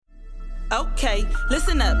Okay,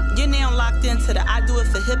 listen up. You're now locked into the I Do It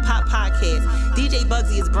for Hip Hop podcast. DJ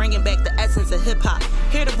Bugsy is bringing back the essence of hip hop.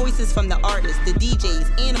 Hear the voices from the artists, the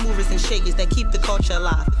DJs, and the movers and shakers that keep the culture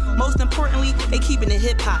alive. Most importantly, they keeping it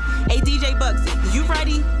hip hop. Hey, DJ Bugsy, you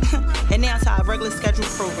ready? And now to our regular scheduled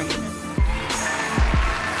program.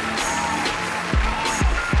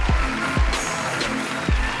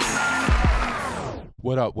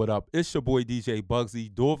 What up, what up? It's your boy DJ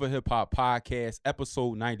Bugsy, Dover Hip Hop Podcast,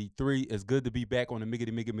 episode 93. It's good to be back on the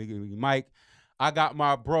Miggity mic. I got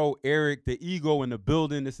my bro, Eric, the Ego in the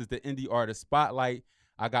building. This is the Indie Artist Spotlight.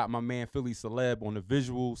 I got my man, Philly Celeb, on the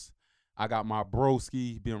visuals. I got my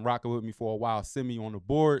broski, been rocking with me for a while, Simi on the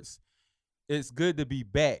boards. It's good to be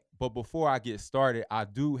back, but before I get started, I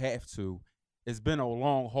do have to. It's been a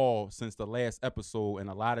long haul since the last episode,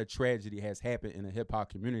 and a lot of tragedy has happened in the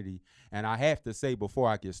hip-hop community. And I have to say before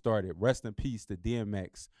I get started, rest in peace to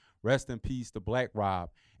DMX, rest in peace to Black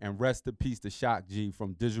Rob, and rest in peace to Shock G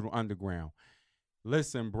from Digital Underground.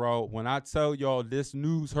 Listen, bro, when I tell y'all this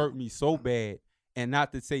news hurt me so bad, and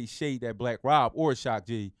not to say shade at Black Rob or Shock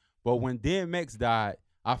G, but when DMX died,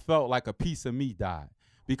 I felt like a piece of me died.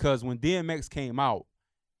 Because when DMX came out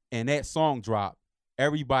and that song dropped,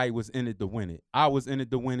 everybody was in it to win it. I was in it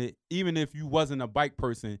to win it. Even if you wasn't a bike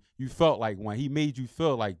person, you felt like one. He made you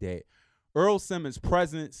feel like that. Earl Simmons'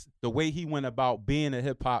 presence, the way he went about being a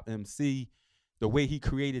hip-hop MC, the way he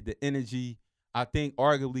created the energy, I think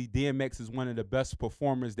arguably DMX is one of the best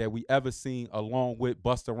performers that we ever seen, along with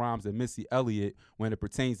Busta Rhymes and Missy Elliott when it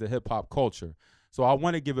pertains to hip-hop culture. So I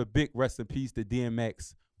want to give a big rest in peace to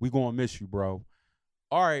DMX. We gonna miss you, bro.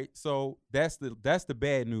 All right, so that's the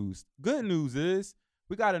bad news. Good news is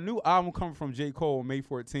we got a new album coming from J. Cole on May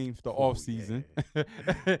 14th, the off season.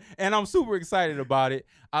 Yeah. And I'm super excited about it.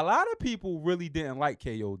 A lot of people really didn't like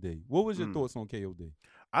KOD. What was your thoughts on KOD?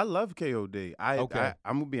 I love KOD. I'm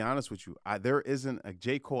going to be honest with you. There isn't a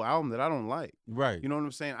J. Cole album that I don't like. Right. You know what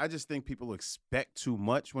I'm saying? I just think people expect too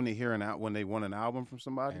much when they when they want an album from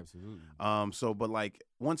somebody. Absolutely. But like,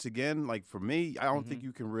 once again, like for me, I don't think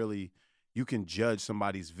you can judge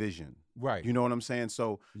somebody's vision. Right. You know what I'm saying?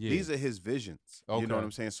 So these are his visions. Okay. You know what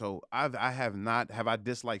I'm saying? So have I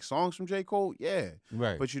disliked songs from J. Cole? Yeah.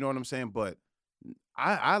 Right. But you know what I'm saying? But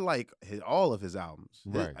I like all of his albums.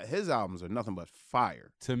 Right. His albums are nothing but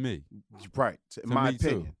fire. To me. Right. In my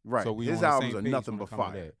opinion. Too. Right. So his albums are nothing but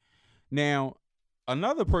fire. Now,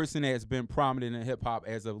 another person that's been prominent in hip-hop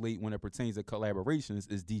as of late when it pertains to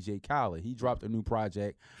collaborations is DJ Khaled. He dropped a new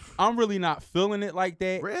project. I'm really not feeling it like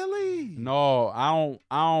that. Really? No, I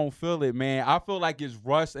don't feel it, man. I feel like it's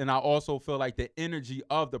rushed, and I also feel like the energy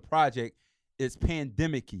of the project is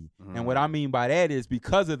pandemic-y. And what I mean by that is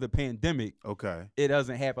because of the pandemic, it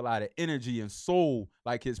doesn't have a lot of energy and soul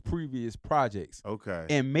like his previous projects. Okay.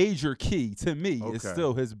 And Major Key, to me, is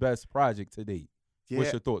still his best project to date. Yeah.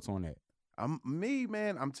 What's your thoughts on that?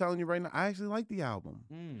 Man, I'm telling you right now, I actually like the album.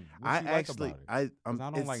 I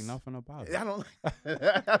don't like nothing about it. I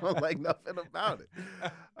don't like nothing about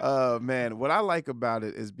it. Man, what I like about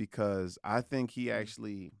it is because I think he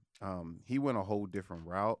actually he went a whole different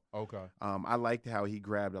route. Okay. I liked how he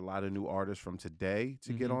grabbed a lot of new artists from today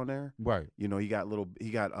to get on there. Right. You know, he got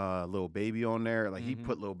Lil Baby on there. Like he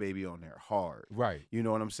put Lil Baby on there hard. Right. You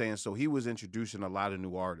know what I'm saying? So he was introducing a lot of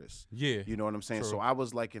new artists. Yeah. You know what I'm saying? True. So I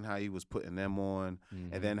was liking how he was putting them on,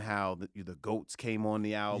 and then how the GOATs came on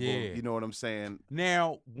the album. Yeah. You know what I'm saying?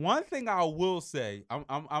 Now, one thing I will say, I'm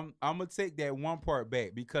gonna take that one part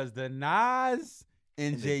back because the Nas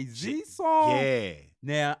and Jay-Z song. Yeah.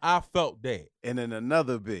 Now I felt that. And then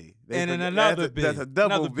another B. And then another B. That's a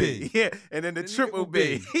double B. Yeah. And then the triple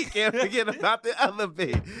B. He can't forget about the other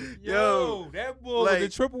B. Yo, that boy with the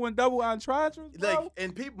triple and double entendres, bro.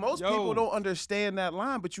 And most people don't understand that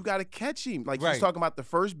line, but you got to catch him. Like he's talking about the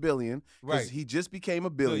first billion because he just became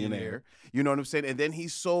a billionaire. You know what I'm saying? And then he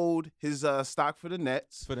sold his stock for the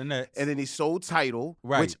Nets. And then he sold Tidal,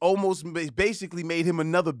 which almost basically made him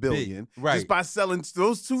another billion. Just by selling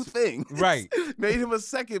those two things. Made him a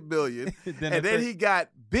second billion. And then he got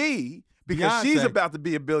B because Beyonce. she's about to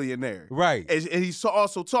be a billionaire. Right. And he's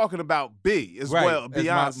also talking about B as well,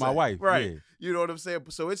 Beyonce. My wife. Right. Yeah. You know what I'm saying?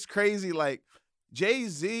 So it's crazy. Like,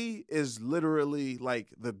 Jay-Z is literally like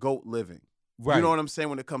the GOAT living. Right. You know what I'm saying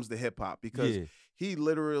when it comes to hip-hop because he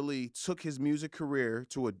literally took his music career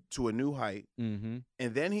to a new height, and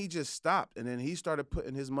then he just stopped, and then he started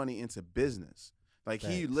putting his money into business. Like,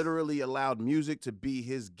 he literally allowed music to be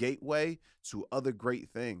his gateway to other great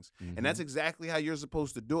things. And that's exactly how you're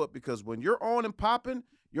supposed to do it, because when you're on and popping,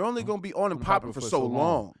 you're only going to be on and popping for so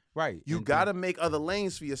long. Right. You got to make other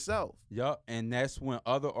lanes for yourself. Yup. And that's when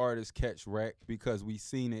other artists catch wreck, because we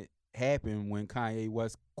seen it happened when Kanye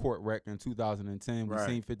West court wrecked in 2010. We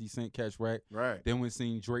seen 50 Cent catch wreck. Right. Then we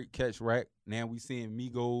seen Drake catch wreck. Now we seeing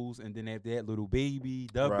Migos, and then after that, Lil Baby,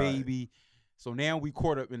 Baby. So now we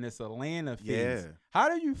caught up in this Atlanta phase. Yeah. How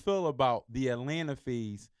do you feel about the Atlanta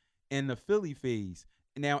phase and the Philly phase?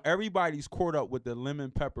 Now everybody's caught up with the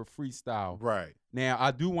Lemon Pepper freestyle. Right. Now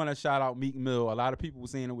I do want to shout out Meek Mill. A lot of people were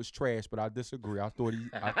saying it was trash, but I disagree. I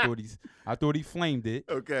thought he flamed it.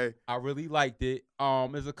 Okay. I really liked it.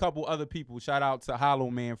 There's a couple other people. Shout out to Hollow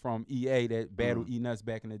Man from EA that battled E-Nuts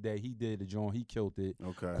back in the day. He did the joint. He killed it.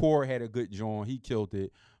 Okay. Core had a good joint. He killed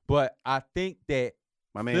it. But I think that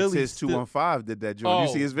my man Tiz 215 did that joint.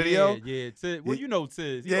 You see his video? Yeah. Tiz. Well, you know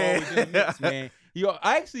Tiz. He always in the mix, man.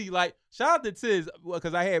 I actually shout out to Tiz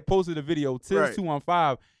because I had posted a video. Tiz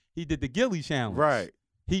 215. He did the Gilly challenge. Right.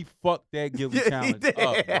 He fucked that Gilly challenge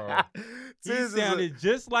up, bro. He sounded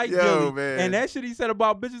just like Yo, Gilly. Man. And that shit he said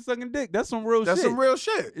about bitches sucking dick, that's some real shit. That's some real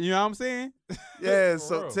shit. You know what I'm saying? Yeah,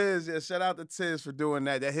 so Tiz, shout out to Tiz for doing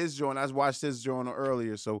that. That his joint, I watched his joint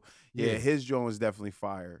earlier, so his joint was definitely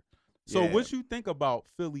fire. So what you think about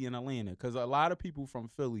Philly and Atlanta? Because a lot of people from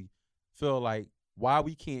Philly feel like why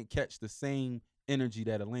we can't catch the same energy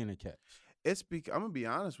that Atlanta catch. I'm gonna be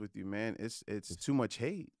honest with you, man. It's too much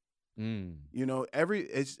hate. Mm. You know,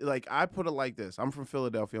 it's like I put it like this. I'm from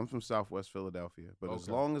Philadelphia. I'm from Southwest Philadelphia. But as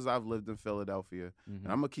long as I've lived in Philadelphia, and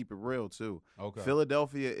I'm gonna keep it real too. Okay.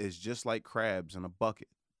 Philadelphia is just like crabs in a bucket.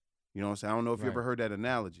 You know what I'm saying? I don't know if you ever heard that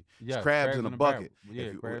analogy. Yeah, it's crabs in a bucket.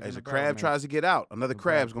 As a crab tries to get out, another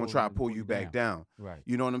crab's going to try to pull you back down. Right.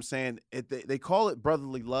 You know what I'm saying? They call it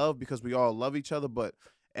brotherly love because we all love each other, but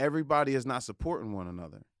everybody is not supporting one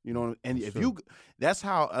another. You know, and that's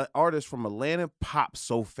how artists from Atlanta pop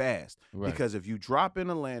so fast. Right. Because if you drop in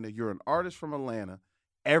Atlanta, you're an artist from Atlanta,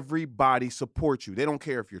 everybody supports you. They don't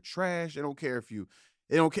care if you're trash. They don't care if you...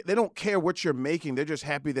 They don't care what you're making. They're just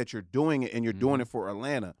happy that you're doing it and you're doing it for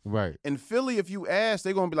Atlanta. Right. In Philly, if you ask,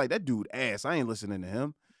 they're going to be like, that dude ass. I ain't listening to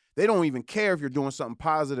him. They don't even care if you're doing something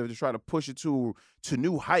positive to try to push it to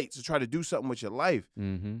new heights, to try to do something with your life.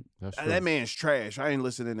 Mm-hmm. That's true. That man's trash. I ain't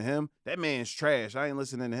listening to him. That man's trash. I ain't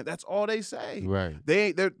listening to him. That's all they say. Right.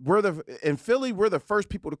 In Philly, we're the first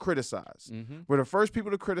people to criticize. Mm-hmm. We're the first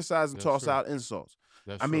people to criticize and toss out insults.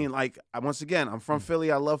 I mean, like, once again, I'm from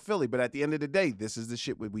Philly. I love Philly. But at the end of the day, this is the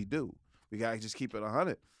shit we do. We got to just keep it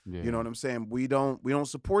 100. Yeah. You know what I'm saying? We don't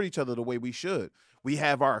support each other the way we should. We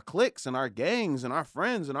have our cliques and our gangs and our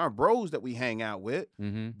friends and our bros that we hang out with.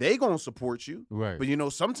 Mm-hmm. They going to support you. Right. But, you know,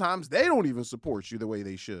 sometimes they don't even support you the way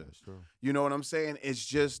they should. That's true. You know what I'm saying? It's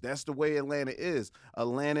just that's the way Atlanta is.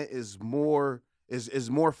 Atlanta is more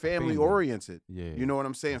family oriented. Yeah. You know what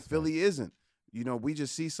I'm saying? That's Philly isn't. You know, we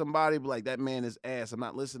just see somebody be like, that man is ass. I'm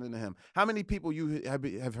not listening to him. How many people you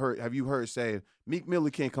have heard saying Meek Mill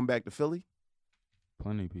can't come back to Philly?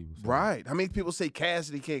 Plenty of people say right. How many people say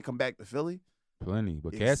Cassidy can't come back to Philly? Plenty.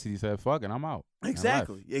 But Cassidy said, fuck it, I'm out.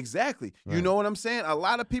 Exactly. Right. You know what I'm saying? A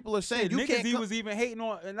lot of people are saying you can't. He was even hating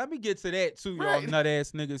on, and let me get to that too, y'all nut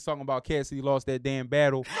ass niggas talking about Cassidy lost that damn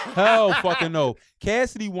battle. Hell fucking no.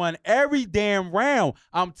 Cassidy won every damn round.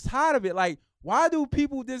 I'm tired of it. Like, why do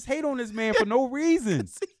people just hate on this man for no reason?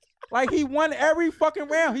 Like, he won every fucking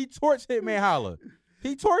round. He torched Hitman Holla.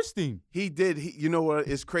 He torched him. He did. You know what?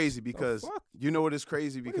 It's crazy because what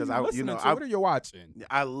are you watching?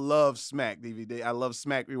 I love Smack DVD. I love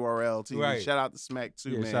Smack URL TV. Right. Shout out to Smack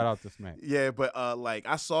too, man. Shout out to Smack. Yeah, but like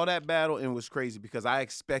I saw that battle and it was crazy because I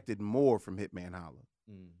expected more from Hitman Holla.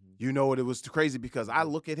 Mm-hmm. You know what? It was crazy because I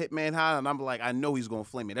look at Hitman Holla and I'm like, I know he's gonna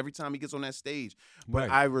flame it every time he gets on that stage.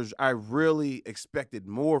 But I really expected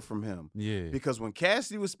more from him. Yeah. Because when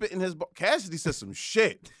Cassidy was spitting Cassidy said some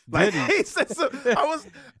shit. Like he said some. I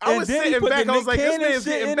was sitting back. I was like, this man's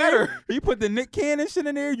getting better. He put the Nick Cannon shit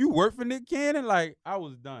in there. You work for Nick Cannon. Like I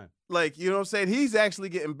was done. Like, you know what I'm saying? He's actually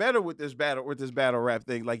getting better with this battle rap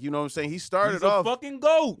thing. Like, you know what I'm saying? He started off. He's a fucking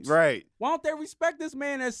GOAT. Right. Why don't they respect this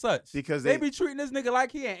man as such? Because they be treating this nigga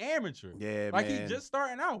like he an amateur. Yeah, like man. He just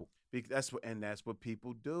starting out. That's what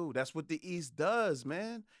people do. That's what the East does,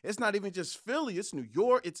 man. It's not even just Philly. It's New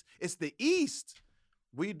York. It's the East.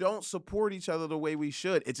 We don't support each other the way we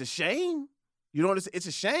should. It's a shame. You know what? It's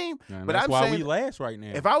a shame. Yeah, but that's why we last right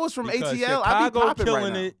now. If I was from ATL, I'd be popping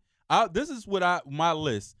killing right now. This is what my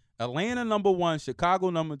list. Atlanta #1,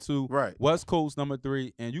 Chicago #2, right. West Coast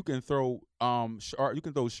 #3, and you can throw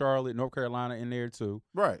Charlotte, North Carolina in there too.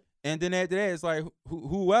 Right. And then after that, it's like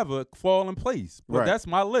whoever fall in place. But that's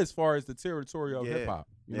my list as far as the territory of hip hop.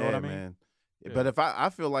 You know what I mean? Man. Yeah. But if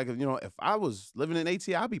I feel like if I was living in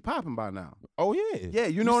ATL, I'd be popping by now. Oh yeah. Yeah,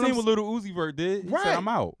 you know what I'm saying? What Lil Uzi Vert did. He said, I'm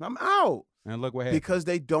out. I'm out. And look what happened. Because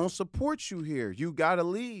they don't support you here. You gotta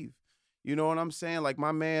leave. You know what I'm saying? Like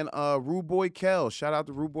my man, Rude Boy Kel. Shout out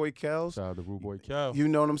to Rude Boy Kel. Shout out to Rude Boy Kel. You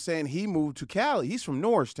know what I'm saying? He moved to Cali. He's from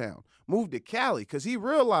Norristown. Moved to Cali because he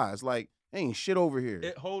realized, like, ain't shit over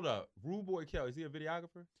here. Hold up. Rude Boy Kel, is he a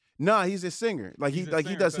videographer? Nah, he's a singer. Like he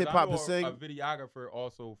does hip hop and sing. A videographer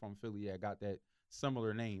also from Philly that got that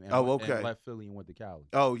similar name. And okay. And left Philly and went to Cali.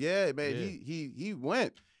 Oh yeah, man. Yeah. He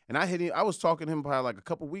went. And I hit him. I was talking to him probably like a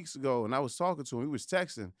couple weeks ago, and I was talking to him. He was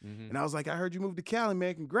texting, and I was like, "I heard you moved to Cali,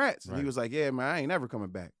 man. Congrats!" And he was like, "Yeah, man, I ain't never coming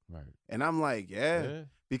back." Right. And I'm like, "Yeah,"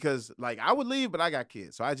 because like I would leave, but I got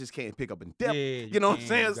kids, so I just can't pick up and dip. Yeah, you know what I'm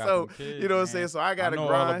saying? So you know what I'm saying? So I gotta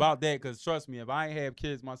grind. All about that because trust me, if I ain't have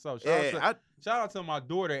kids myself, shout out to my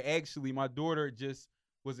daughter. Actually, my daughter just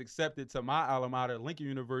was accepted to my alma mater, Lincoln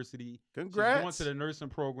University. Congrats! She's going to the nursing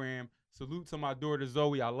program. Salute to my daughter,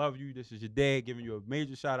 Zoe. I love you. This is your dad giving you a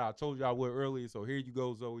major shout out. I told you I would earlier, so here you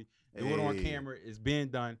go, Zoe. Do it on camera. It's being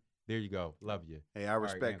done. There you go. Love you. Hey, I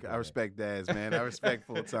respect dads, man. I respect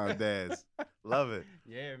full-time dads. Love it.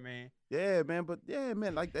 Yeah, man. Yeah, man. But yeah,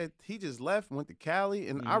 man, like that, he just left, went to Cali,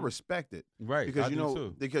 and I respect it. Right. Because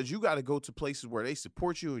because you got to go to places where they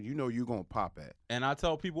support you and you know you're gonna pop at. And I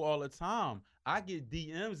tell people all the time, I get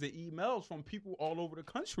DMs and emails from people all over the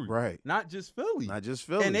country. Right. Not just Philly.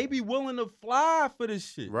 And they be willing to fly for this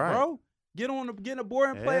shit, bro. Get a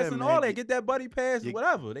boarding pass and all that. Get that buddy pass,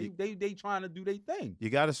 whatever. They trying to do their thing.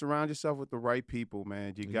 You got to surround yourself with the right people,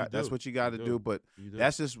 man. That's what you got to do. But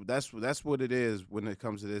that's what it is when it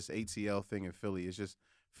comes to this ATL thing in Philly. It's just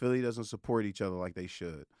Philly doesn't support each other like they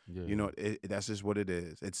should. Yeah. You know, that's just what it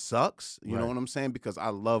is. It sucks. You know what I'm saying? Because I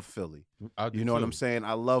love Philly. You know what I'm saying?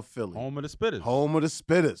 I love Philly. Home of the Spitters. Home of the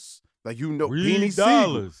Spitters. Like, you know,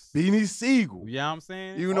 Beanie Siegel. Yeah, I'm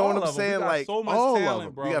saying? You know what I'm saying? Like, so much all talent, of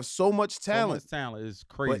them. Bro. We have so much talent. So much talent. It's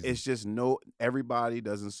crazy. But it's just everybody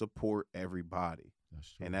doesn't support everybody.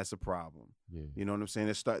 That's true. And that's a problem. Yeah. You know what I'm saying?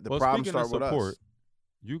 The problem starts with us.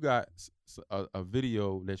 You got a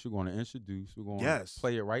video that you're going to introduce. We're going to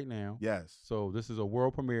play it right now. Yes. So this is a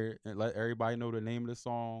world premiere. And let everybody know the name of the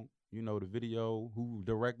song. You know, the video, who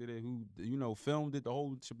directed it, who, filmed it, the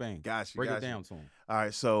whole shebang. Gotcha. Break it down to him. All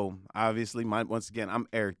right, so obviously, once again, I'm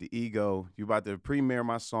Eric the Ego. You about to premiere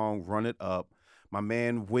my song, Run It Up. My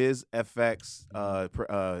man, Wiz FX,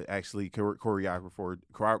 actually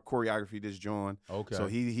choreography this joint. Okay. So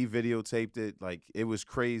he videotaped it. Like, it was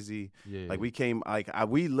crazy. Yeah. Like,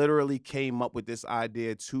 we literally came up with this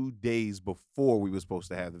idea 2 days before we were supposed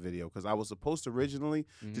to have the video, because I was supposed to originally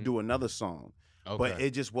to do another song. Okay. But it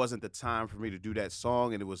just wasn't the time for me to do that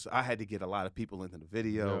song, and I had to get a lot of people into the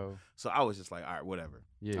video. So I was just like, all right, whatever.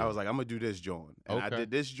 Yeah. I was like, I'm gonna do this joint, and I did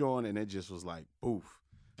this joint, and it just was like, poof.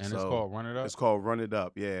 And it's called Run It Up? It's called Run It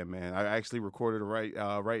Up, yeah, man. I actually recorded it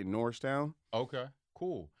right in Norristown. Okay,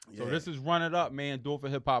 cool. Yeah. So this is Run It Up, man. Do It for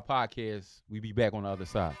Hip Hop Podcast. We be back on the other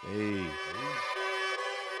side. Hey.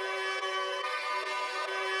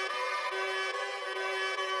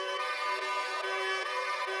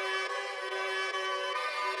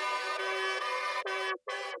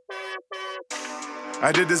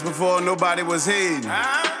 I did this before nobody was hating.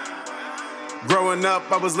 Growing up,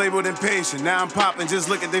 I was labeled impatient. Now I'm popping, just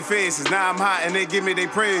look at their faces. Now I'm hot and they give me their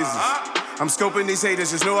praises. I'm scoping these haters,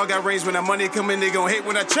 just know I got range. When that money come in, they gon' hate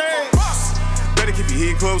when I change. Better keep your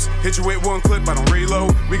heat close, hit you with one clip, I don't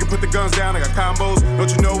reload. We can put the guns down, I got combos. Don't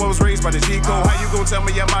you know I was raised by the G-code? How you gon' tell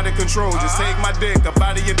me I'm out of control? Just take my dick up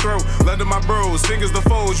out of your throat. Love to my bros, fingers the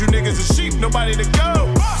foes. You niggas are sheep, nobody to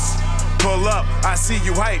go. Pull up, I see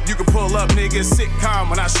you hype, you can pull up, niggas.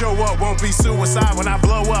 Sitcom, when I show up, won't be suicide. When I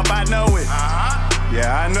blow up, I know it.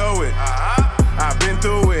 Yeah, I know it. I've been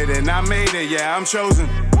through it and I made it, yeah, I'm chosen.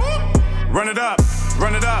 Run it up,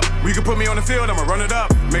 run it up. We can put me on the field, I'ma run it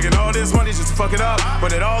up. Making all this money just to fuck it up.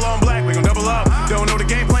 Put it all on black, we gon' double up. Don't know the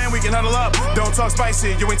game plan, we can huddle up. Don't talk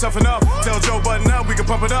spicy, you ain't tough enough. Tell Joe button up, we can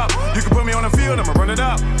pump it up. You can put me on the field, I'ma run it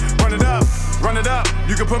up. Run it up, run it up.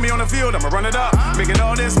 You can put me on the field, I'ma run it up. Making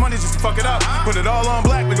all this money just to fuck it up. Put it all on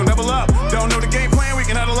black, we gon' double up. Don't know the game plan, we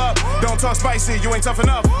can huddle up. Don't talk spicy, you ain't tough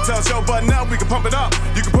enough. Tell Joe button up, we can pump it up.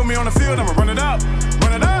 You can put me on the field, I'ma run it up.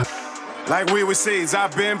 Run it up. Like we would say,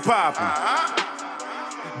 I've been poppin'.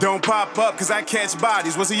 Don't pop up, cause I catch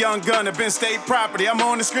bodies. Was a young gun that been state property. I'm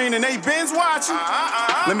on the screen and they bin's watching.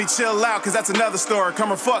 Let me chill out, cause that's another story.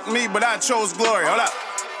 Come or fuck me, but I chose glory. Hold up.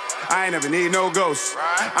 I ain't never need no ghost.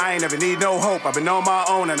 I ain't never need no hope. I've been on my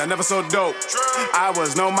own and I never so dope. I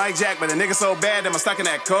was no Mike Jack, but a nigga so bad that I'm stuck in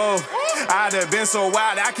that cold. I'd have been so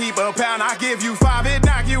wild, I keep a pound. I give you 5, it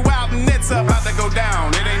knock you out, and it's about to go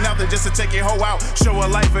down. It ain't nothing just to take your hoe out. Show her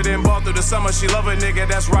life, it then ball through the summer. She love a nigga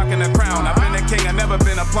that's rocking the crown. I've been a king, I never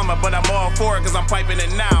been a plumber, but I'm all for it, cause I'm piping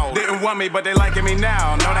it now. Didn't want me, but they liking me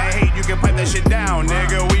now. Know that hate, you can pipe that shit down,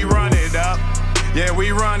 nigga. We run it up. Yeah,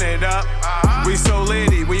 we run it up. We so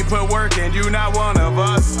litty, we put work in, you not one of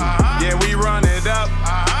us. Yeah, we run it up.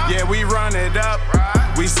 Yeah, we run it up.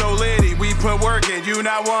 We so litty, we put work in, you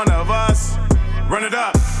not one of us. Run it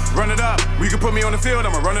up, run it up. We can put me on the field,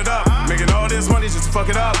 I'ma run it up. Making all this money just to fuck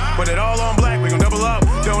it up. Put it all on black, we gon' double up.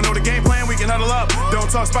 Don't know the game plan, we can huddle up.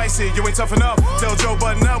 Don't talk spicy, you ain't tough enough. Tell Joe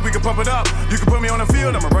button up, we can pump it up. You can put me on the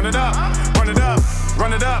field, I'ma run it up. Run it up,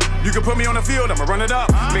 run it up. You can put me on the field, I'ma run it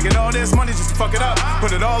up. Making all this money just to fuck it up.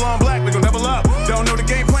 Put it all on black, we gon' double up. Don't know the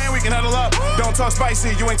game plan, we can huddle up. Don't talk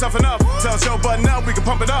spicy, you ain't tough enough. Tell Joe button up, we can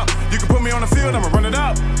pump it up. You can put me on the field, I'ma run it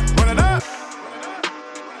up. Run it up.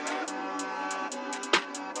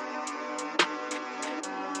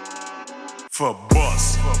 For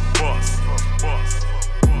bus, for bus, for bus, for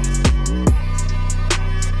bus.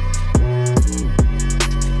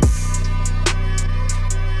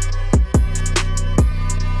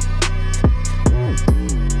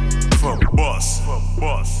 For bus, for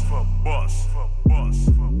bus, for bus, for bus,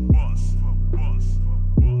 for bus, for bus, for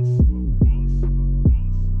bus.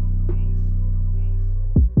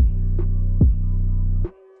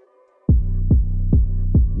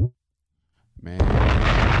 Man.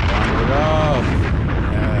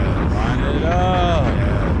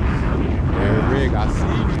 I see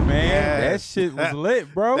you, man. That shit was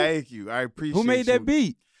lit, bro. Thank you. I appreciate it. Who made that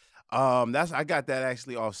beat? I got that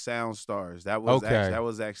actually off Soundstars. That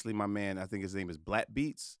was actually my man. I think his name is Black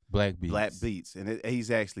Beats. Black Beats. And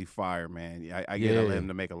he's actually fire, man. I get him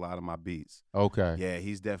to make a lot of my beats. Okay. Yeah,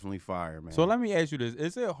 he's definitely fire, man. So let me ask you this.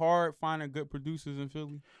 Is it hard finding good producers in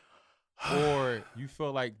Philly? Or you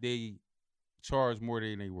feel like they charge more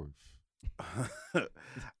than they worth?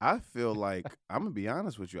 I feel like, I'm going to be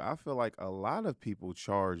honest with you, I feel like a lot of people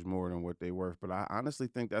charge more than what they worth, but I honestly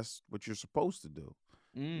think that's what you're supposed to do.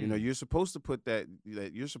 You know, you're supposed to put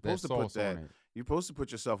you're supposed to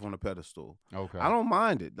put yourself on a pedestal. Okay. I don't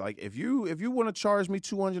mind it. Like if you want to charge me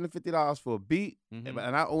 $250 for a beat and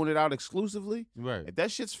I own it out exclusively, right? If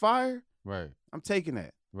that shit's fire, right, I'm taking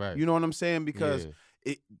that. Right. You know what I'm saying? Because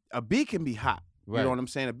a beat can be hot. Right. You know what I'm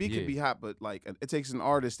saying? A beat can be hot, but like it takes an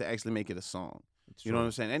artist to actually make it a song. You know what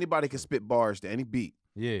I'm saying? Anybody can spit bars to any beat.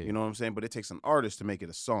 Yeah. You know what I'm saying? But it takes an artist to make it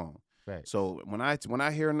a song. Right. So when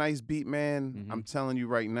I hear a nice beat, man, I'm telling you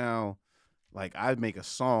right now, like I'd make a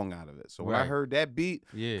song out of it. So when I heard that beat,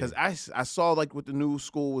 because I saw like what the new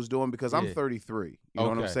school was doing, because I'm 33. You know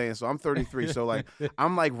what I'm saying? So I'm 33. So like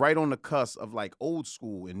I'm like right on the cusp of like old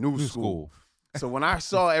school and new school. So when I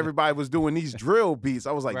saw everybody was doing these drill beats,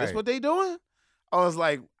 I was like, that's what they doing? I was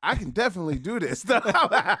like, I can definitely do this.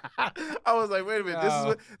 I was like, wait a minute, this is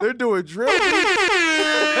what they're doing drill beats.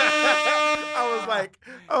 I was like,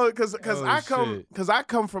 because I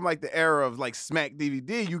come from like the era of like Smack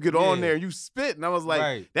DVD. You get on there, you spit, and I was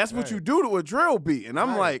like, that's what you do to a drill beat. And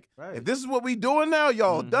I'm like, if this is what we doing now,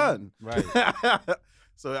 y'all done. Right.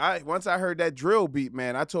 So once I heard that drill beat,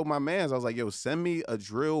 man, I told my mans, I was like, yo, send me a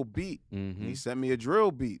drill beat. And he sent me a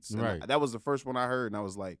drill beat. And that was the first one I heard, and I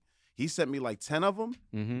was like, he sent me like 10 of them,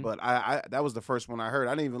 but I that was the first one I heard.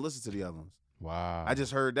 I didn't even listen to the other ones. Wow. I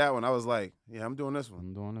just heard that one. I was like, yeah, I'm doing this one.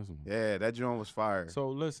 I'm doing this one. Yeah, that joint was fire. So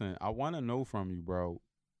listen, I want to know from you, bro,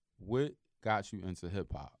 what got you into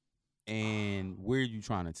hip hop and where you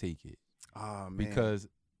trying to take it? Oh, man. Because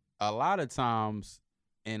a lot of times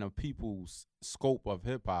in a people's scope of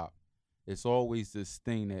hip hop, it's always this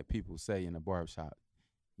thing that people say in the barbershop.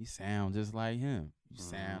 You sound just like him. You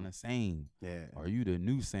sound the same. Yeah. Are you the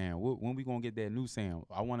new sound? When we gonna get that new sound?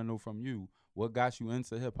 I want to know from you what got you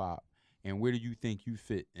into hip hop, and where do you think you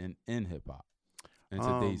fit in hip hop, in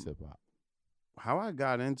today's hip hop? How I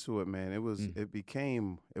got into it, man,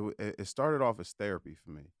 it started off as therapy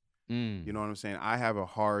for me. You know what I'm saying? I have a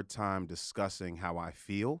hard time discussing how I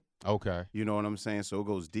feel. Okay. You know what I'm saying? So it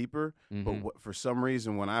goes deeper. But for some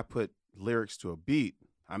reason, when I put lyrics to a beat,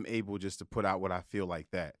 I'm able just to put out what I feel like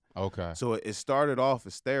that. Okay. So it started off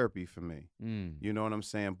as therapy for me. You know what I'm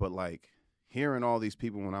saying? But like hearing all these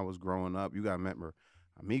people when I was growing up, you got to remember,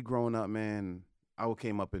 me growing up, man, I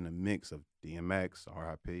came up in the mix of DMX,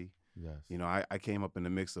 R.I.P., Yes. You know, I came up in the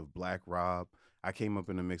mix of Black Rob. I came up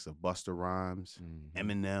in the mix of Busta Rhymes,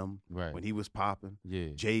 Eminem, when he was popping,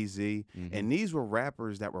 Jay-Z. And these were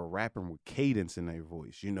rappers that were rapping with cadence in their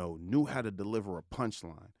voice, you know, knew how to deliver a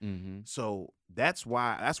punchline. So that's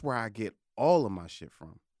where I get all of my shit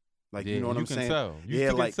from. Like, you know what I'm saying? Tell. You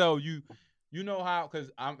can tell. You know how, because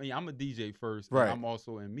I'm a DJ first, and I'm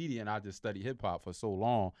also in media, and I just studied hip-hop for so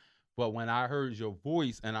long. But when I heard your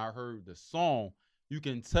voice and I heard the song, you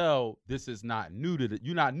can tell this is not new to this.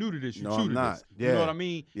 You're not new to this. You're true to this. Yeah. You know what I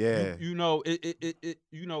mean? Yeah. You know,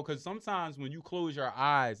 you know, because sometimes when you close your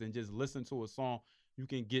eyes and just listen to a song, you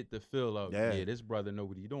can get the feel of, this brother know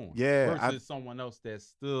what he doing. Yeah. Versus someone else that's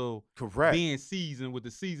still being seasoned with the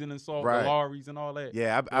seasoning salt, the Lawry's and all that.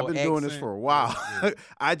 Yeah, I've been doing this for a while.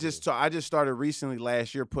 I just started recently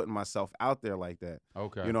last year putting myself out there like that.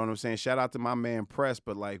 Okay. You know what I'm saying? Shout out to my man Press,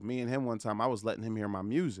 but like me and him one time, I was letting him hear my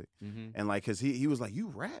music. And like, cause he was like, "You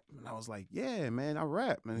rap?" And I was like, "Yeah, man, I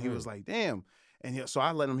rap." And he was like, "Damn." And so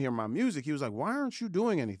I let him hear my music. He was like, "Why aren't you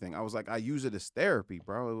doing anything?" I was like, "I use it as therapy,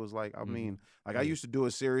 bro." It was like, I mean, like I used to do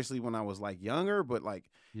it seriously when I was like younger, but like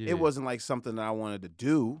it wasn't like something that I wanted to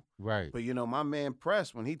do. Right. But you know, my man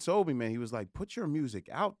Press, when he told me, man, he was like, "Put your music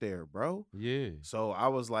out there, bro." Yeah. So I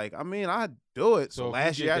was like, I mean, I do it. So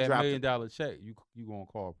last year I dropped $1 million check. You gonna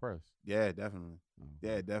call Press? Yeah, definitely.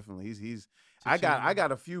 Yeah, definitely. He's I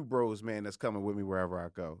got a few bros, man, that's coming with me wherever I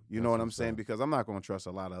go. You know what I'm saying? Because I'm not gonna trust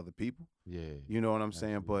a lot of other people. Yeah. You know what I'm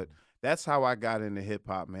saying? But that's how I got into hip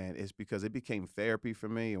hop, man. It's because it became therapy for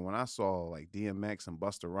me. And when I saw like DMX and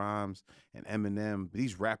Busta Rhymes and Eminem,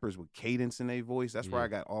 these rappers with cadence in their voice, that's where I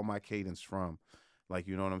got all my cadence from. Like,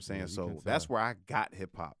 you know what I'm saying? So that's where I got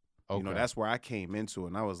hip hop. Okay. You know, that's where I came into it.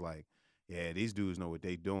 And I was like, yeah, these dudes know what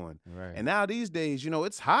they doing. Right. And now these days, you know,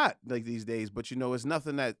 it's hot like these days, but you know, it's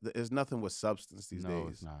nothing with substance these days. No,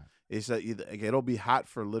 it's not. It's it'll be hot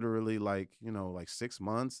for literally like, you know, like 6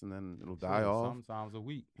 months and then it'll die off. Sometimes a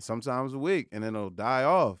week. Sometimes a week and then it'll die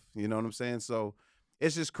off. You know what I'm saying? So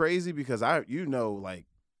it's just crazy because like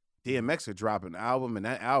DMX would drop an album and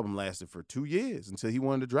that album lasted for 2 years until he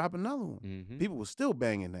wanted to drop another one. People were still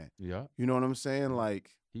banging that. Yeah. You know what I'm saying?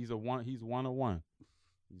 Like he's one of one.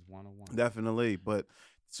 He's 101. Definitely. But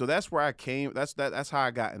so that's where I came. That's how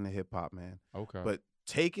I got into hip hop, man. Okay. But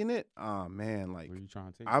taking it, man, like where you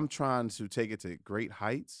trying to take I'm trying to take it to great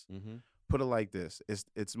heights. Put it like this.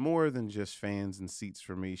 It's more than just fans and seats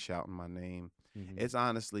for me shouting my name. It's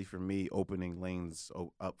honestly for me opening lanes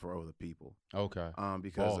up for other people. Okay.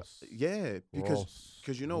 Because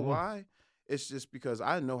because you know why? It's just because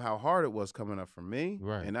I know how hard it was coming up for me.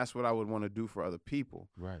 Right. And that's what I would want to do for other people.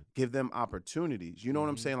 Right. Give them opportunities. You know what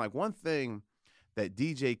I'm saying? Like one thing that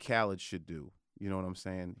DJ Khaled should do, you know what I'm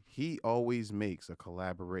saying? He always makes a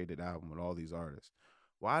collaborated album with all these artists.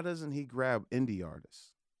 Why doesn't he grab indie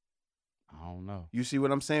artists? I don't know. You see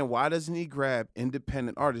what I'm saying? Why doesn't he grab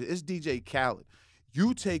independent artists? It's DJ Khaled.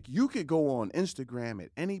 You could go on Instagram at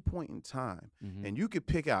any point in time and you could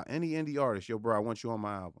pick out any indie artist. Yo, bro, I want you on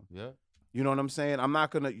my album. Yeah. You know what I'm saying? I'm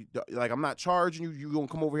not charging you. You gonna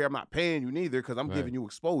come over here. I'm not paying you neither because I'm giving you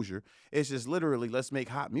exposure. It's just literally, let's make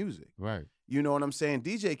hot music. Right. You know what I'm saying?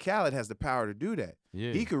 DJ Khaled has the power to do that.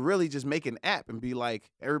 Yeah. He could really just make an app and be like,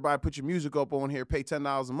 everybody put your music up on here, pay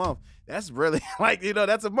 $10 a month. That's really like, you know,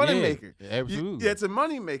 that's a moneymaker. Absolutely. It's a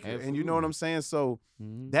moneymaker. And you know what I'm saying? So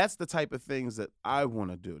that's the type of things that I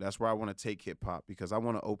want to do. That's where I want to take hip hop because I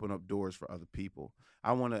want to open up doors for other people.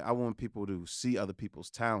 I want people to see other people's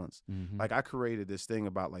talents. Like I created this thing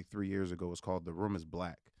about like 3 years ago. It's called The Room is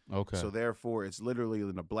Black. Okay. So therefore, it's literally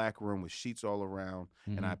in a black room with sheets all around,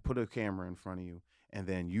 and I put a camera in front of you, and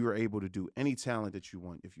then you are able to do any talent that you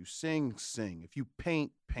want. If you sing, sing. If you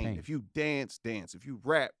paint, paint. If you dance, dance. If you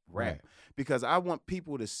rap, rap. Right. Because I want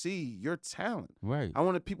people to see your talent. Right. I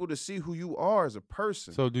wanted people to see who you are as a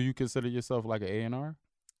person. So do you consider yourself like an A&R?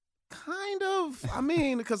 Kind of. I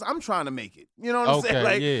mean, because I'm trying to make it. You know what I'm saying?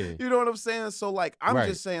 Like, you know what I'm saying? So like, I'm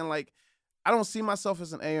just saying like, I don't see myself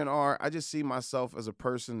as an A&R. I just see myself as a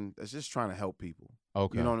person that's just trying to help people.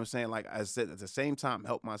 Okay. You know what I'm saying? Like I said, at the same time,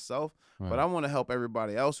 help myself, but I want to help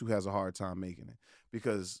everybody else who has a hard time making it.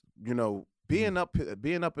 Because, you know, being up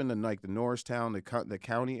in the Norristown, the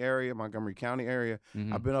county area, Montgomery County area,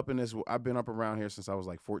 I've been up around here since I was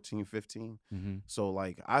like 14, 15. So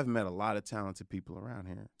like I've met a lot of talented people around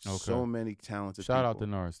here. Okay. So many talented people. Shout out to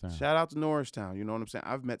Norristown. Shout out to Norristown. You know what I'm saying?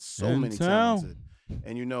 I've met so many talented.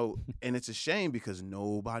 And you know, and it's a shame because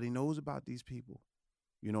nobody knows about these people.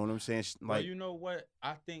 You know what I'm saying? Like, well, you know what?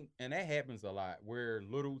 I think, and that happens a lot, where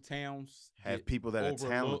little towns have people that are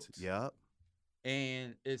talented. Yep.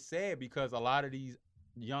 And it's sad because a lot of these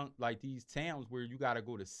these towns where you got to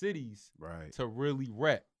go to cities to really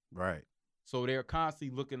rep. Right. So they're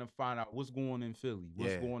constantly looking to find out what's going on in Philly,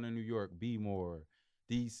 what's going on in New York, B-more,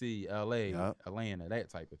 DC, LA, Atlanta, that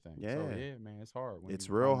type of thing. Yeah. So yeah, man, it's hard. It's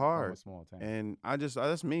real hard. Small town. And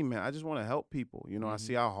that's me, man. I just want to help people. You know, I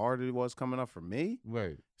see how hard it was coming up for me.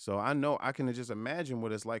 Right. So I know I can just imagine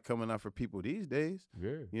what it's like coming up for people these days.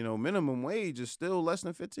 Yeah. You know, minimum wage is still less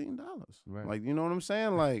than $15. Right. Like, you know what I'm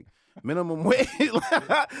saying? Like minimum wage.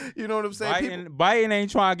 You know what I'm saying? Biden ain't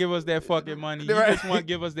trying to give us that fucking money. You just want to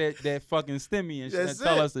give us that fucking stimmy and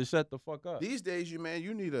tell us to shut the fuck up. These days, you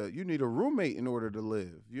need a roommate in order to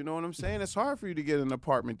live. You know what I'm saying? It's hard for you to get an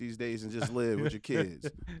apartment these days and just live with your kids.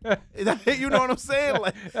 You know what I'm saying?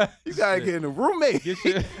 Like you gotta get a roommate.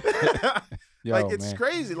 Yo, like it's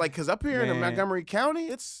crazy. Like because up here in Montgomery County,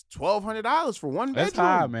 it's $1,200 for one bedroom. That's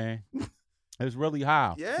high, man. It's really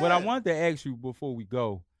high. Yeah. What I wanted to ask you before we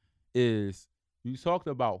go is you talked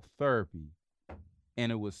about therapy,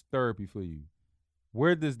 and it was therapy for you.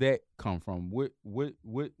 Where does that come from? What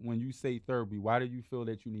when you say therapy, why do you feel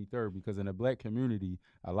that you need therapy? Because in the black community,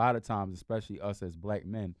 a lot of times, especially us as black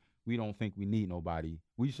men, we don't think we need nobody.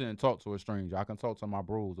 We shouldn't talk to a stranger. I can talk to my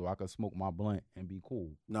bros, or I can smoke my blunt and be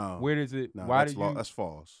cool. No. Where does it? No, why that's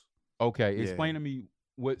false. Okay, explain to me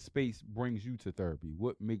what space brings you to therapy.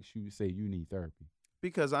 What makes you say you need therapy?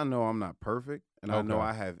 Because I know I'm not perfect, and I know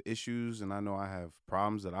I have issues, and I know I have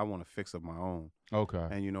problems that I want to fix of my own. Okay.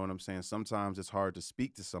 And you know what I'm saying? Sometimes it's hard to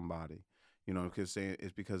speak to somebody, you know,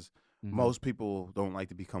 because most people don't like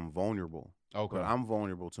to become vulnerable. Okay. But I'm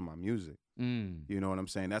vulnerable to my music. You know what I'm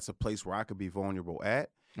saying? That's a place where I could be vulnerable at.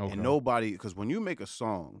 Okay. And nobody, because when you make a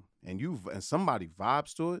song and somebody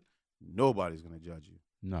vibes to it, nobody's going to judge you.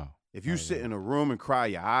 No. If you sit in a room and cry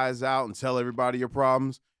your eyes out and tell everybody your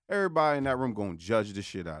problems, everybody in that room going to judge the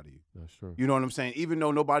shit out of you. That's true. You know what I'm saying? Even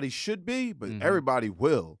though nobody should be, but everybody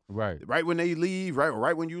will. Right. Right when they leave,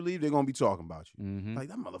 right when you leave, they're going to be talking about you. Like,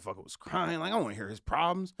 that motherfucker was crying. Like, I want to hear his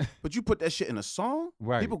problems. But you put that shit in a song,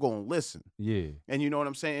 people going to listen. Yeah. And you know what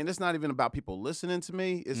I'm saying? And it's not even about people listening to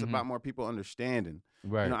me. It's about more people understanding.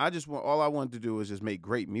 Right. You know, all I wanted to do is just make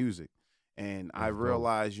great music. And I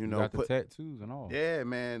realized, you know. You got the tattoos and all. Yeah,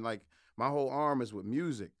 man. Like, my whole arm is with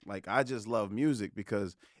music. Like, I just love music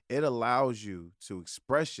because it allows you to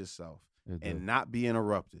express yourself and not be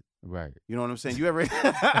interrupted. Right. You know what I'm saying? You ever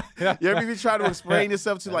even try to explain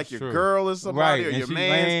yourself to like your girl or somebody or your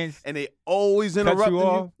man, and they always interrupt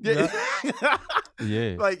you? Yeah.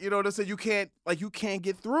 Yeah. Like, you know what I'm saying? You can't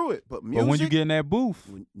get through it. But music, when you get in that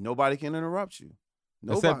booth, nobody can interrupt you.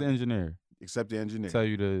 Nobody. Except the engineer. Except the engineer. Tell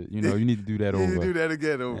you you need to do that over. You do that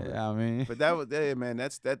again over. Yeah, I mean. But that was, man,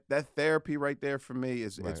 that therapy right there for me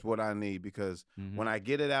is it's what I need because when I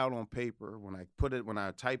get it out on paper, when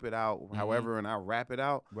I type it out, however, and I rap it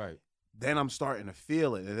out, then I'm starting to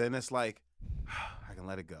feel it. And then it's like, I can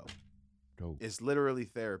let it go. Dope. It's literally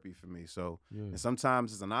therapy for me. So, and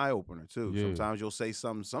sometimes it's an eye opener too. Yeah. Sometimes you'll say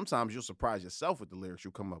something. Sometimes you'll surprise yourself with the lyrics you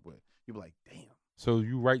come up with. You'll be like, damn. So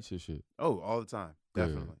you write your shit? Oh, all the time. Good.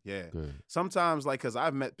 Definitely. Yeah. Good. Sometimes, like, because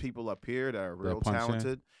I've met people up here that are real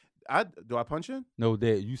talented. Do I punch in? No,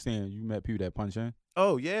 that you saying you met people that punch in?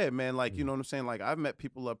 Oh, yeah, man. Like, you know what I'm saying? Like, I've met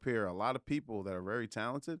people up here, a lot of people that are very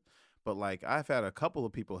talented. But, like, I've had a couple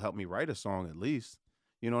of people help me write a song at least.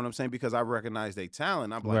 You know what I'm saying? Because I recognize their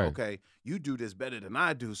talent. I'm like, okay, you do this better than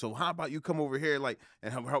I do. So how about you come over here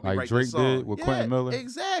and help me write Drake this song? Did with Quentin Miller?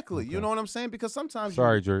 Exactly. Okay. You know what I'm saying? Because sometimes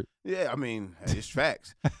Drake. Yeah, I mean, it's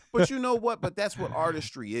facts. But you know what? But that's what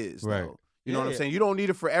artistry is, though. You know what I'm saying? You don't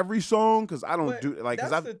need it for every song because I don't do like.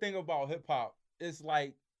 That's the thing about hip hop. It's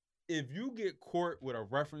like if you get caught with a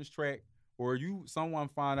reference track or someone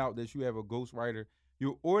find out that you have a ghostwriter,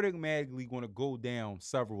 you're automatically going to go down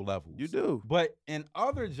several levels. You do. But in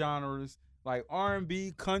other genres like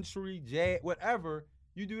R&B, country, jazz, whatever,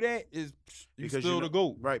 you do that you still the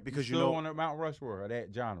GOAT. Right, because you're still on the Mount Rushmore of that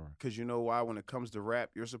genre. Because you know why? When it comes to rap,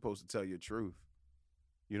 you're supposed to tell your truth.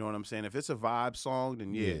 You know what I'm saying? If it's a vibe song,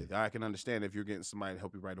 then I can understand if you're getting somebody to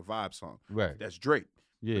help you write a vibe song. Right. That's Drake.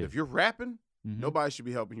 Yeah. But if you're rapping, nobody should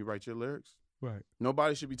be helping you write your lyrics. Right.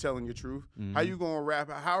 Nobody should be telling your truth. How you going to rap?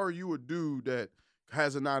 How are you a dude that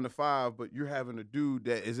has a 9-to-5, but you're having a dude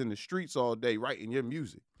that is in the streets all day writing your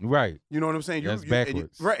music? Right. You know what I'm saying? That's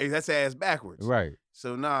backwards. Right. That's ass backwards. Right.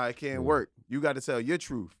 So, it can't work. You got to tell your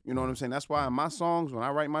truth. You know what I'm saying? That's why in my songs, when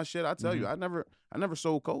I write my shit, I tell you, I never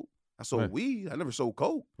sold coke. I sold weed. I never sold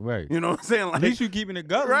coke. Right. You know what I'm saying? Like, at least you keeping it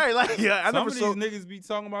going. Right. Like, I never sold. Some of these niggas be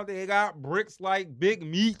talking about they got bricks like Big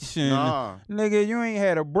Meech and nigga, you ain't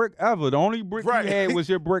had a brick ever. The only brick you had was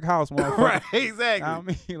your brick house, motherfucker. Right. Exactly. I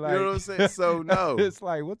mean, like, you know what I'm saying? So no. It's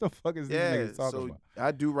like, what the fuck is these niggas talking about?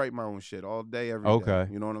 I do write my own shit all day, every day.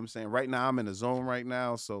 You know what I'm saying? Right now, I'm in the zone right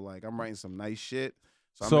now, so like I'm writing some nice shit.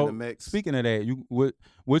 So I'm in the mix. Speaking of that,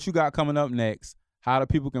 what you got coming up next? How the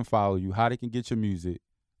people can follow you? How they can get your music?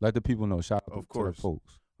 Let the people know. Shout out to the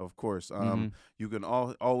folks. Of course. You can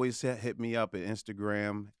always hit me up at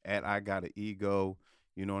Instagram at I Got an Ego.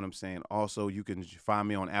 You know what I'm saying? Also, you can find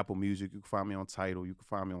me on Apple Music. You can find me on Tidal. You can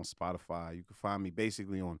find me on Spotify. You can find me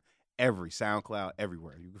basically on SoundCloud,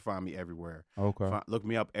 everywhere. You can find me everywhere. Okay. Look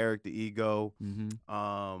me up, Eric the Ego.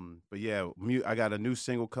 But yeah, I got a new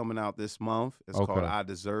single coming out this month. It's called I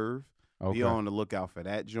Deserve. Okay. Be on the lookout for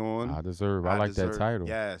that, John. I Deserve. I like that title.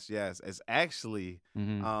 Yes. It's actually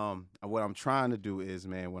what I'm trying to do is,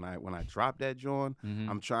 man, when I drop that, John,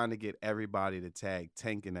 I'm trying to get everybody to tag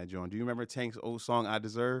Tank in that, John. Do you remember Tank's old song, I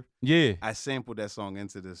Deserve? Yeah. I sampled that song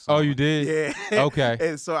into this song. Oh, you did? Yeah. Okay.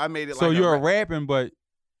 And so I made it so you're rapping, but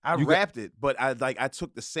I rapped it, but I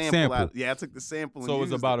took the sample out. Yeah, I took the sample. So it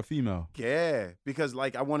was about a female. Yeah, because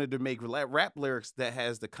I wanted to make rap lyrics that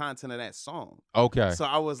has the content of that song. Okay. So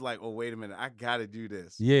I was like, oh, wait a minute, I gotta do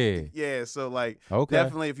this. Yeah. Yeah. So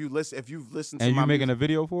definitely if you've listened to and my you making music, a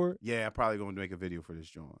video for it? Yeah, I'm probably going to make a video for this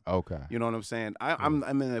joint. Okay. You know what I'm saying? I'm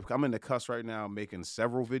in the cusp right now, making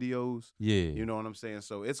several videos. Yeah. You know what I'm saying?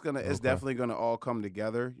 So it's definitely gonna all come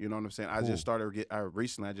together. You know what I'm saying? Cool.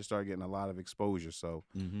 Recently I just started getting a lot of exposure. So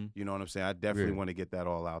you know what I'm saying? I definitely want to get that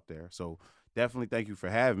all out there. So definitely thank you for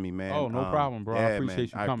having me, man. Oh, no problem, bro. Yeah, I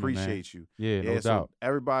appreciate you coming, I appreciate man. you. Yeah, no doubt.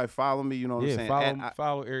 Everybody follow me, you know what I'm saying?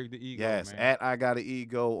 Follow Eric the Ego, yes, man. at I Got an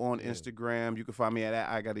Ego on Instagram. You can find me at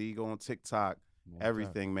I Got an Ego on TikTok. Okay.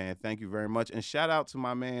 Everything, man. Thank you very much. And shout out to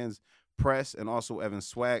my man's Press and also Evan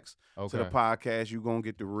Swax to the podcast. You gonna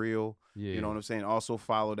get the real. Yeah. You know what I'm saying? Also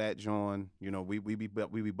follow that, John. You know, we be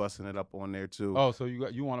busting it up on there too. Oh, so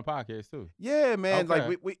you want a podcast too? Yeah, man.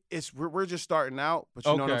 Okay. Like we're just starting out, but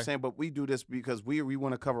you know what I'm saying? But we do this because we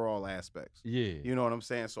want to cover all aspects. Yeah. You know what I'm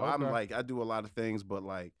saying? So I'm like, I do a lot of things, but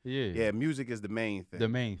like music is the main thing. The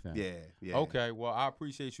main thing. Yeah. Okay. Well, I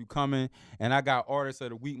appreciate you coming. And I got Artist of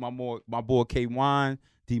the Week, my boy K-Wine,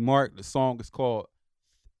 D-Mark. The song is called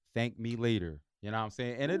Thank Me Later. You know what I'm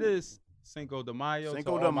saying? And it is Cinco de Mayo.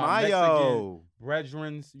 Cinco de Mayo.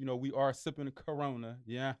 Brethrens, you know, we are sipping the Corona.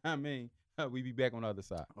 Yeah, I mean, we be back on the other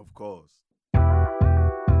side. Of course.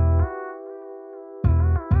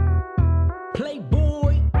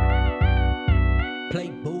 Playboy.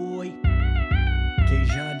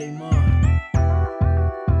 K-Jean Desmond.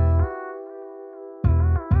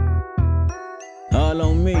 All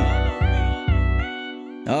on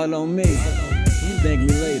me. Thank me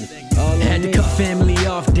later. Had to cut family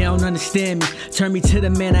off, they don't understand me. Turn me to the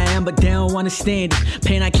man I am, but they don't understand it.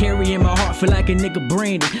 Pain I carry in my heart, feel like a nigga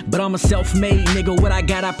branded. But I'm a self-made nigga, what I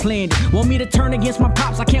got, I planned it. Want me to turn against my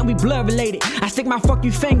pops, I can't be blood related. I stick my fuck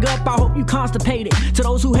you finger up, I hope you constipated. To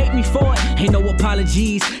those who hate me for it, ain't no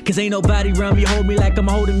apologies. Cause ain't nobody around me hold me like I'm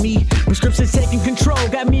holding me. Prescriptions taking control,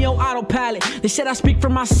 got me on autopilot. The shit I speak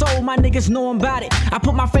from my soul, my niggas know I'm about it. I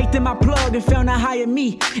put my faith in my plug and found out higher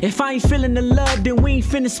me. If I ain't feeling the love, then we ain't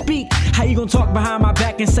finna speak. How you gon' talk behind my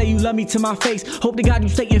back and say you love me to my face? Hope to God you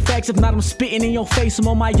stating facts, if not I'm spitting in your face. I'm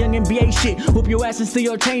on my young NBA shit. Whoop your ass and steal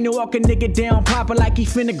your chain and walk a nigga down proper like he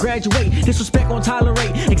finna graduate. Disrespect won't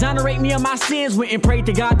tolerate. Exonerate me of my sins, went and prayed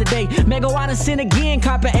to God today. May go out and sin again,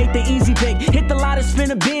 copper ate the easy bake. Hit the lot and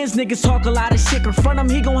spin a bins, niggas talk a lot of shit. Confront him,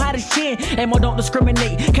 he gon' hide his chin. Amo don't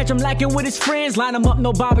discriminate. Catch him lacking with his friends, line him up,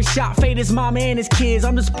 no barbershop. Fade his mama and his kids.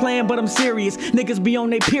 I'm just playing, but I'm serious. Niggas be on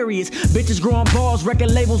their periods. Bitches growing balls,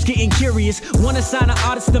 record labels getting curious. Wanna sign an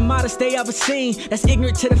artist the modest they ever seen. That's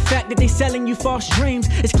ignorant to the fact that they selling you false dreams.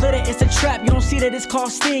 It's clear that it's a trap, you don't see that it's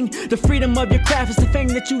costing. The freedom of your craft is the thing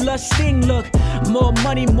that you lusting. Look, more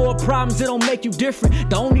money, more problems, it don't make you different.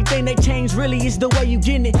 The only thing they change really is the way you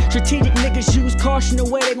get it. Strategic niggas use caution the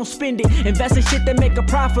way they gon' spend it. Invest in shit that make a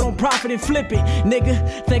profit on profit and flip it.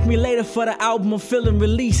 Nigga, thank me later for the album I'm feeling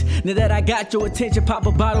release. Now that I got your attention, pop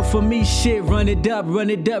a bottle for me. Shit, run it up, run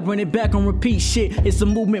it back on repeat. Shit, it's a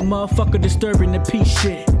movement, motherfucker, disturbing the peace.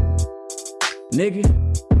 Shit, nigga,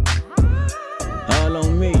 all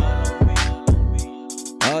on me,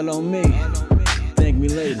 all on me. Thank me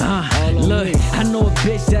later. Look, me. I know a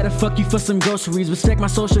bitch that'll fuck you for some groceries. Respect my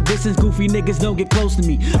social distance, goofy niggas don't get close to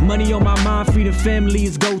me. Money on my mind, freedom, family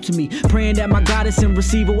is go to me. Praying that my goddess and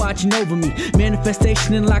receiver watching over me.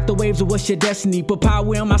 Manifestation and lock the waves of what's your destiny. Put power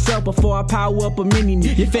on myself before I power up a mini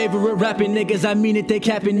me. Your favorite rapping niggas, I mean it, they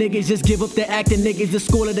capping niggas. Just give up the acting niggas. The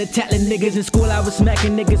school of the tattling niggas. In school I was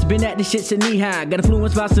smacking niggas. Been at this shit since knee high. Got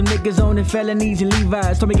influenced by some niggas owning felonies and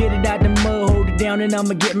Levi's. Told me get it out the mud, hold it down, and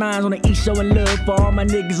I'ma get mines on the east, showing love for all my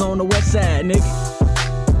niggas on the west side, nigga.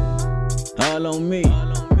 All on me.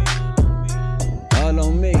 All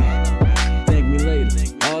on me. Thank me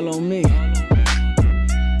later. All on me.